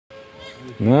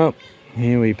Well,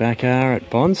 here we back are at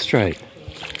Bond Street.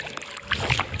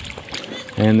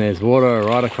 And there's water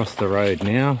right across the road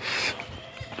now.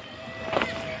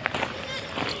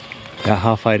 About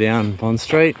halfway down Bond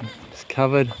Street, it's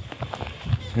covered.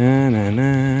 Na, na,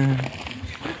 na.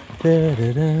 Da,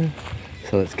 da, da.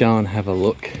 So let's go and have a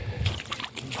look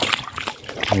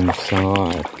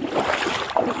inside.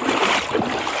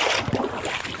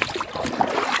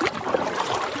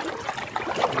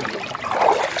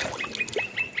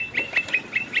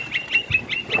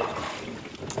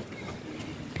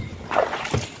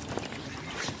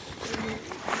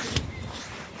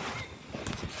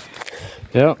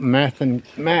 Yep, Matt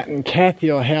and Kath,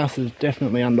 your house is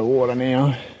definitely underwater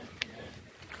now.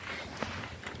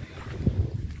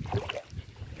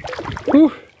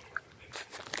 Whew.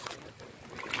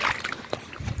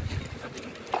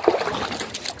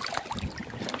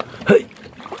 Hey.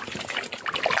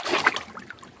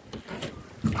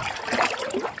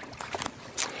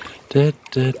 Da,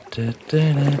 da, da,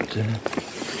 da, da, da.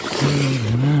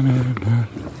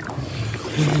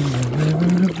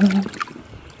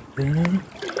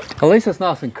 At least it's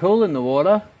nice and cool in the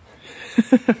water.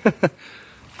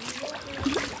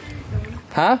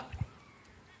 Huh?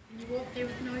 You walk there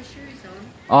with no shoes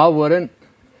on? I wouldn't.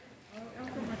 I've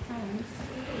got my tongs.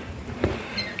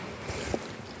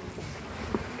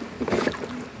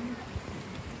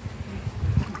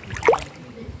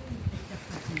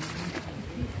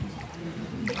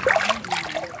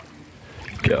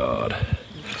 God.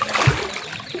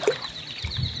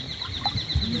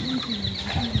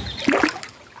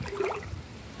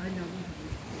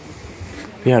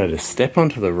 Be able to step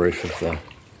onto the roof of the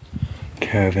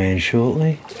caravan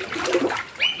shortly.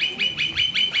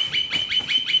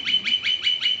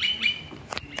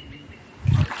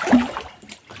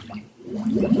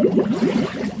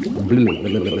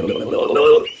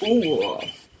 Oh,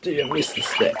 dear, I missed the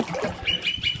step.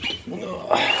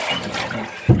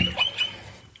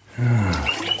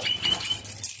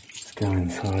 Let's go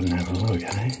inside and have a look,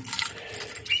 eh?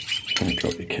 Don't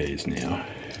drop your keys now.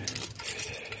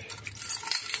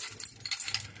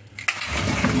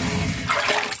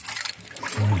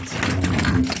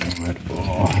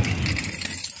 Oh,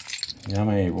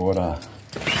 yummy water.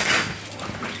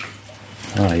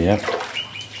 Oh, yep.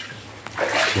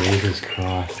 Jesus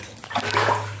Christ.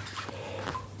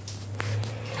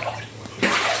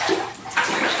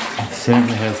 It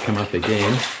certainly has come up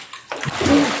again.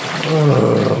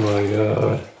 Oh my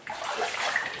God.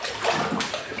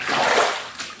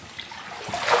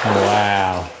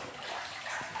 Wow.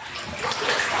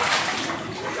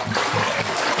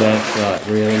 That's like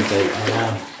really deep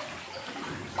now.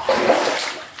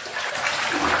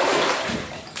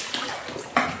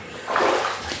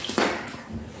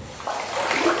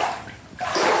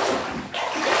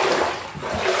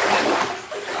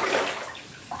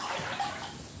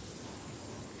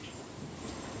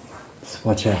 Just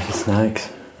watch out for snakes.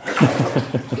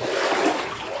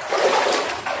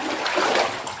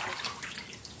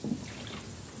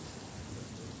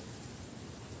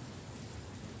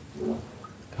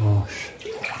 Gosh.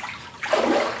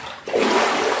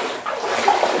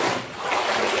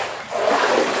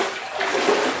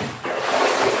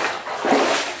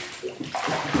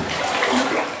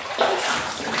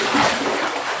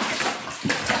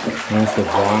 There's the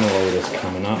vinyl that's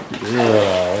coming up. Yeah,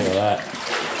 look at that.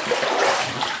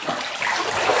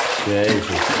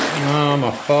 Jesus. Oh,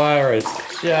 my fire is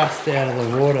just out of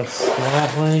the water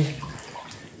slightly.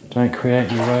 Don't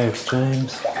create any waves,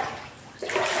 James.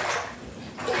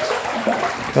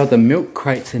 God, the milk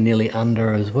crates are nearly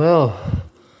under as well.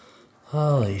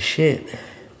 Holy shit.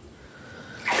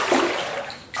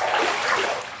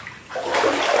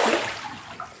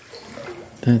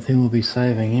 Don't think we'll be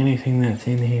saving anything that's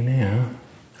in here now.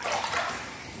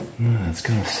 Oh, it's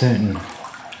got a certain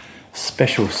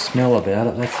special smell about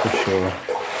it, that's for sure.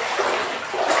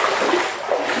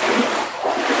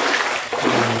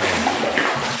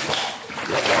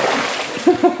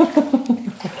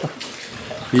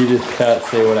 You just can't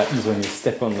see what happens when you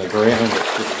step on the ground.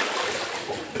 It's just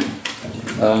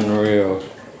unreal.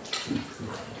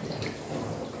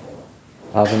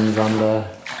 Oven's under.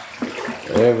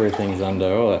 Everything's under.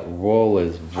 Oh, that wall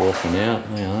is walking out.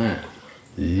 Look at that.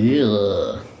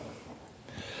 Yeah.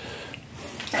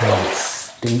 Oh, it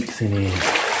stinks in here.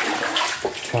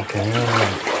 Fucking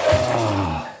hell.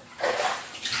 Oh.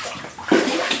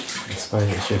 I suppose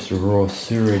it's just raw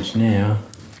sewage now.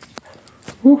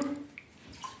 Whew.